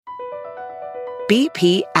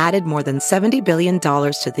BP added more than $70 billion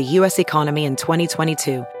to the U.S. economy in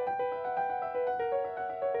 2022.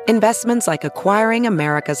 Investments like acquiring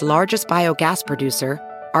America's largest biogas producer,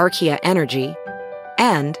 Archaea Energy,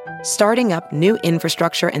 and starting up new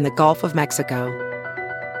infrastructure in the Gulf of Mexico.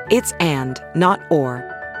 It's and, not or.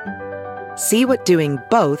 See what doing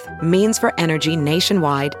both means for energy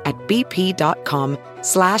nationwide at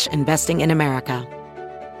bp.com/investing in America.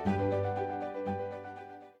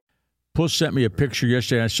 Puss sent me a picture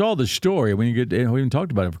yesterday. I saw the story. We even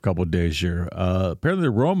talked about it for a couple of days here. Apparently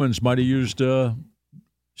the Romans might have used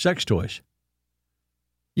sex toys.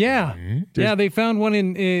 Yeah. Yeah, they found one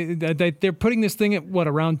in, they're putting this thing at,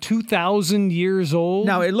 around 2,000 years old?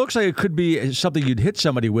 Now, it looks like it could be something you'd hit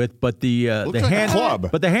somebody with, but the handle, club.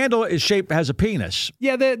 But the handle is shaped, has a penis.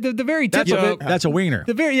 Yeah, the very tip of it. That's a wiener.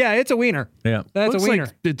 It's a wiener. Yeah. That's looks a wiener.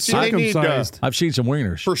 like it's circumcised. I've seen some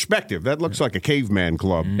wieners. Perspective. That looks like a caveman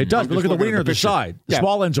club. It does, but look at the wiener at the side. The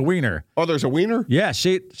small end's a wiener. Oh, there's a wiener? Yeah,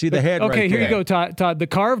 see the head Okay, right here there. you go, Todd. The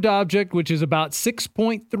carved object, which is about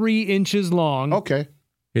 6.3 inches long. Okay.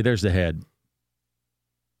 Hey, there's the head.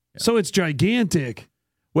 So it's gigantic.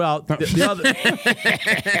 Well, the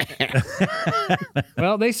other.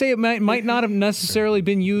 Well, they say it might not have necessarily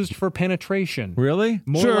been used for penetration. Really?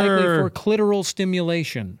 More likely for clitoral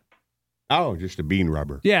stimulation. Oh, just a bean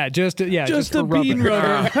rubber. Yeah, just a bean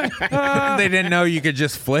rubber. They didn't know you could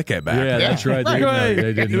just flick it back. Yeah, that's right.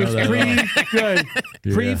 They didn't know that.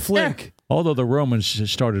 Pre-flick. Although the Romans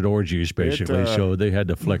started orgies, basically, so they had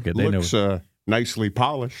to flick it. They Looks nicely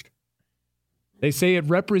polished. They say it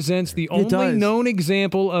represents the only known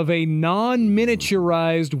example of a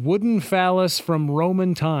non-miniaturized wooden phallus from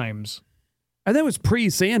Roman times. And that was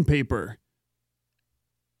pre-sandpaper.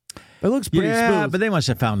 It looks pretty smooth. But they must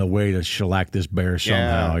have found a way to shellac this bear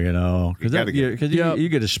somehow, you know. Because you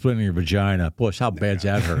get a splint in your vagina. Boy, how bad's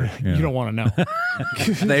that hurt? You don't want to know.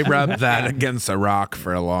 They rubbed that against a rock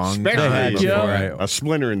for a long time. A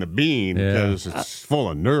splinter in the bean because it's full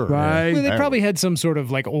of nerve. Right. Well, they probably had some sort of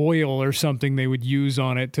like oil or something they would use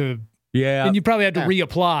on it to. Yeah. And you probably had to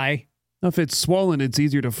reapply. If it's swollen, it's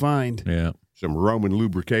easier to find. Yeah. Some Roman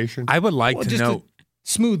lubrication. I would like to know. To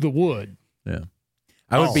smooth the wood. Yeah.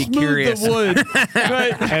 I would be curious. The wood.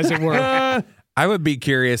 Right. As it were. I would be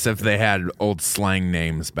curious if they had old slang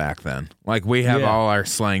names back then. Like we have all our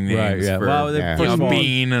slang names for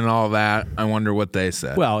bean and all that. I wonder what they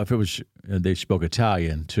said. Well, if it was, they spoke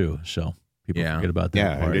Italian too, so people forget about that.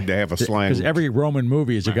 Yeah, part. did they have a slang? Because every Roman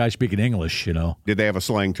movie is a guy speaking English, you know. Did they have a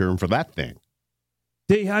slang term for that thing?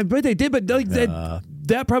 I bet they did, but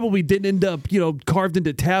that probably didn't end up, carved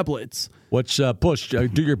into tablets. What's Push?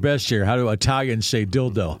 Do your best here. How do Italians say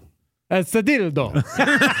dildo? It's a dildo.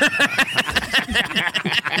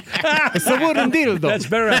 It's a wooden dildo. That's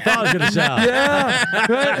better than I thought it was going to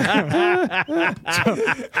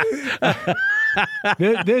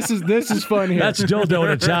sound. This is fun here. That's dildo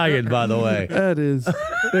in Italian, by the way. That is.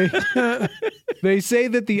 They say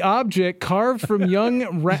that the object carved from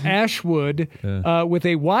young ashwood with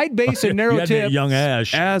a wide base and narrow tip, young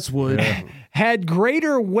ash, had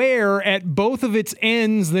greater wear at both of its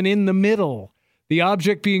ends than in the middle. The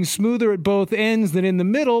object being smoother at both ends than in the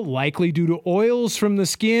middle, likely due to oils from the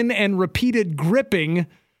skin and repeated gripping,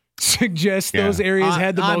 suggests those areas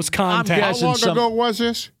had the most contact. How long ago was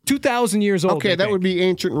this? 2,000 years old. Okay, that would be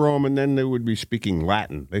ancient Rome, and then they would be speaking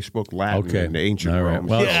Latin. They spoke Latin in ancient Rome.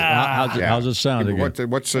 Well, how's it sound again?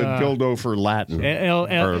 What's a dildo for Latin?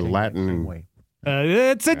 Or Latin?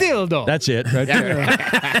 It's a dildo. That's it, right there.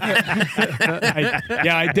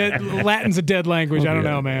 Latin's a dead language. I don't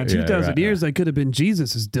know, man. 2,000 years, that could have been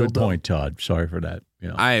Jesus' dildo. Good point, Todd. Sorry for that.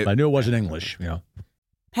 I knew it wasn't English.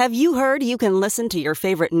 Have you heard you can listen to your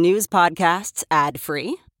favorite news podcasts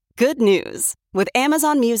ad-free? Good news. With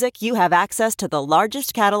Amazon Music, you have access to the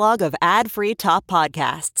largest catalog of ad-free top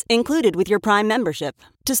podcasts included with your Prime membership.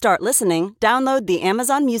 To start listening, download the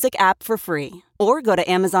Amazon Music app for free or go to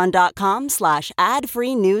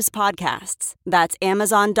amazon.com/ad-free news podcasts. That's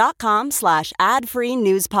amazon.com/ad-free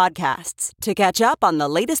news podcasts to catch up on the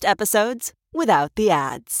latest episodes without the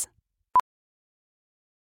ads.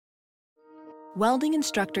 Welding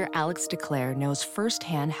instructor Alex DeClaire knows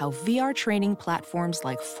firsthand how VR training platforms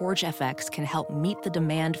like ForgeFX can help meet the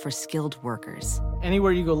demand for skilled workers.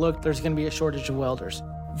 Anywhere you go look, there's going to be a shortage of welders.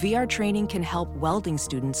 VR training can help welding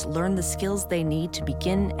students learn the skills they need to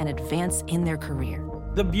begin and advance in their career.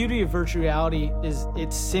 The beauty of virtual reality is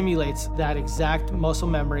it simulates that exact muscle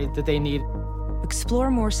memory that they need. Explore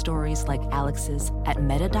more stories like Alex's at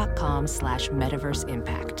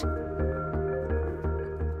meta.com/metaverseimpact.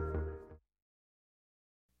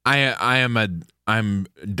 I'm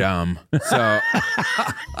dumb. So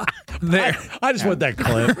I just want that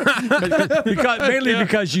clip. Mainly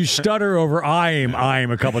because you stutter over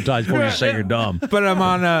I'm a couple of times before you say you're dumb. But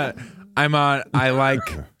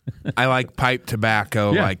I like pipe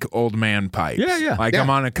tobacco, like old man pipes. Yeah. I'm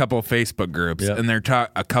on a couple of Facebook groups, and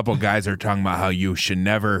a couple guys are talking about how you should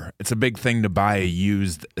never. It's a big thing to buy a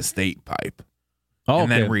used estate pipe.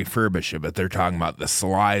 And then refurbish it, but they're talking about the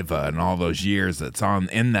saliva and all those years that's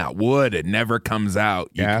in that wood. It never comes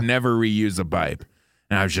out. You can never reuse a pipe.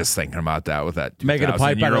 And I was just thinking about that with that 2,000-year-old making a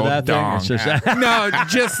pipe out of that dong. thing. No,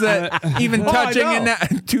 just that even touching in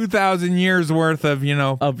that 2,000 years worth of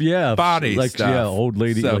body like stuff. Old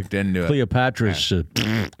lady soaked into Cleopatra's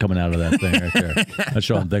coming out of that thing right there. That's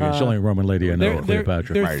what I'm thinking. It's the only Roman lady I know.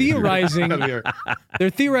 Cleopatra. They're theorizing. They're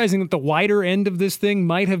theorizing that the wider end of this thing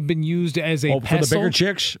might have been used as a pestle. For the bigger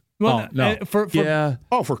chicks. Well, no. For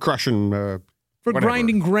crushing. For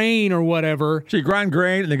grinding grain or whatever. So you grind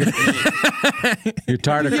grain and you're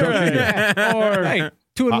tired of cooking it. Or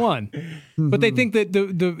 2 in 1. But they think that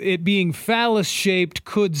it being phallus-shaped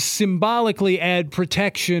could symbolically add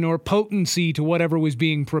protection or potency to whatever was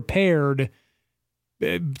being prepared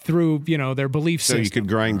through, their belief system. So you could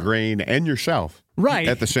grind grain and yourself. Right.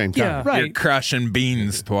 At the same time. Yeah, right. You're crushing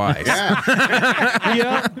beans twice.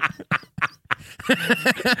 Yeah.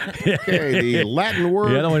 Okay, the Latin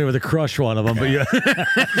word. Yeah, I don't want to crush one of them, but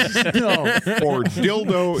for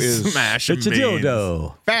dildo is smash. It's a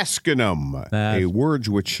dildo. Fascinum, a word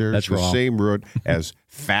which shares the same root as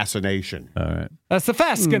fascination. All right, that's the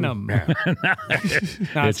fascinum.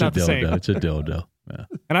 No, it's not the same. It's a dildo. Yeah.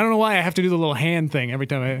 And I don't know why I have to do the little hand thing every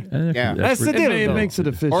time that's the dildo. It makes it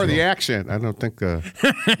official. Or the accent. I don't think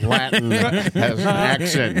Latin has an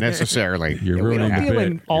accent necessarily. You're ruining the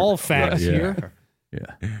bit. All facts here.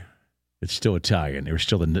 Yeah. It's still Italian. We're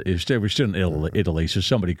still in Italy, so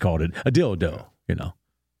somebody called it a dildo, eventually.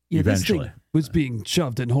 This thing was being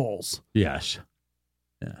shoved in holes. Yes.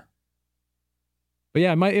 Yeah. But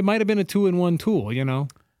yeah, it might have been a 2-in-1 tool,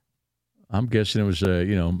 I'm guessing it was a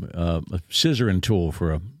scissoring tool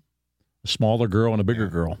for a smaller girl and a bigger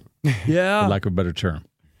girl. Yeah. For lack of a better term.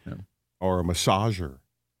 Yeah. Or a massager.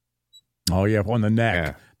 Oh, yeah, on the neck.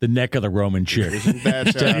 Yeah. The neck of the Roman chick. Isn't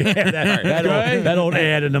that, that old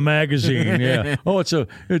ad in the magazine. Yeah. Oh, it's a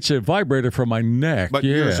vibrator for my neck. But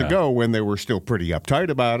years ago, when they were still pretty uptight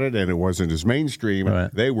about it and it wasn't as mainstream,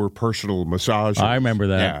 they were personal massagers. I remember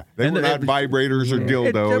that. Yeah. They were not vibrators or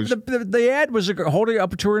dildos. The ad was holding it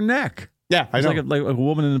up to her neck. Yeah, I know. Like a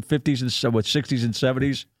woman in the 50s and 60s and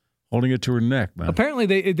 70s. Holding it to her neck, man. Apparently,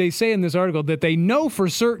 they say in this article that they know for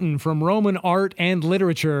certain from Roman art and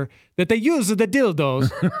literature that they used the dildos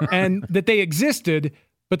and that they existed,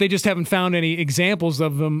 but they just haven't found any examples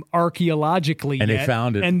of them archaeologically yet. And they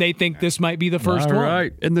found it. And they think this might be the first one.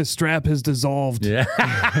 Right. And the strap has dissolved. Yeah.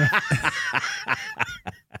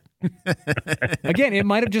 Again, it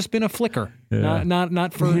might have just been a flicker,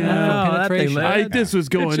 not for penetration. This was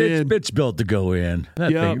going in. It's built to go in.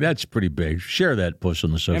 That thing, that's pretty big. Share that post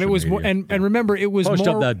on the social media. And it was more, and remember, it was post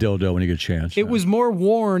more. Post up that dildo when you get a chance. It was more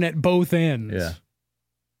worn at both ends. Yeah.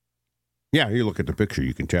 Yeah, you look at the picture,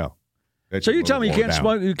 you can tell. So you tell me you can't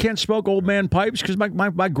smoke? You can't smoke old man pipes because my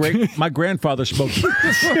grandfather smoked. I'll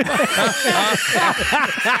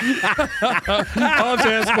have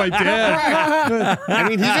to ask my dad. I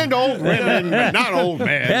mean, he's into old women, but not old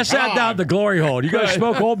men. Pass that down the glory hole. You guys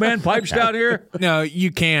smoke old man pipes down here? No,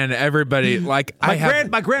 you can. Everybody my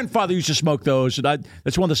grandfather used to smoke those, and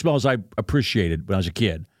that's one of the smells I appreciated when I was a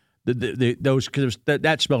kid. Those because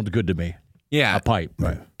that smelled good to me. Yeah, a pipe.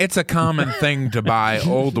 Right. It's a common thing to buy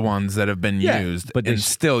old ones that have been used and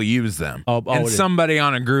still use them. And somebody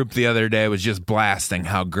on a group the other day was just blasting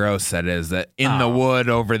how gross that is. That in the wood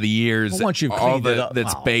over the years, once you all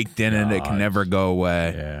that's baked in it can never go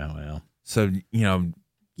away. Yeah, well. So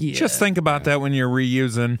just think about that when you're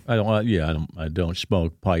reusing. I don't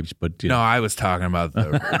smoke pipes, but no, I was talking about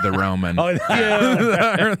the Roman.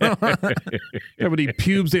 How many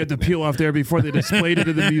pubes they had to peel off there before they displayed it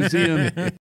in the museum?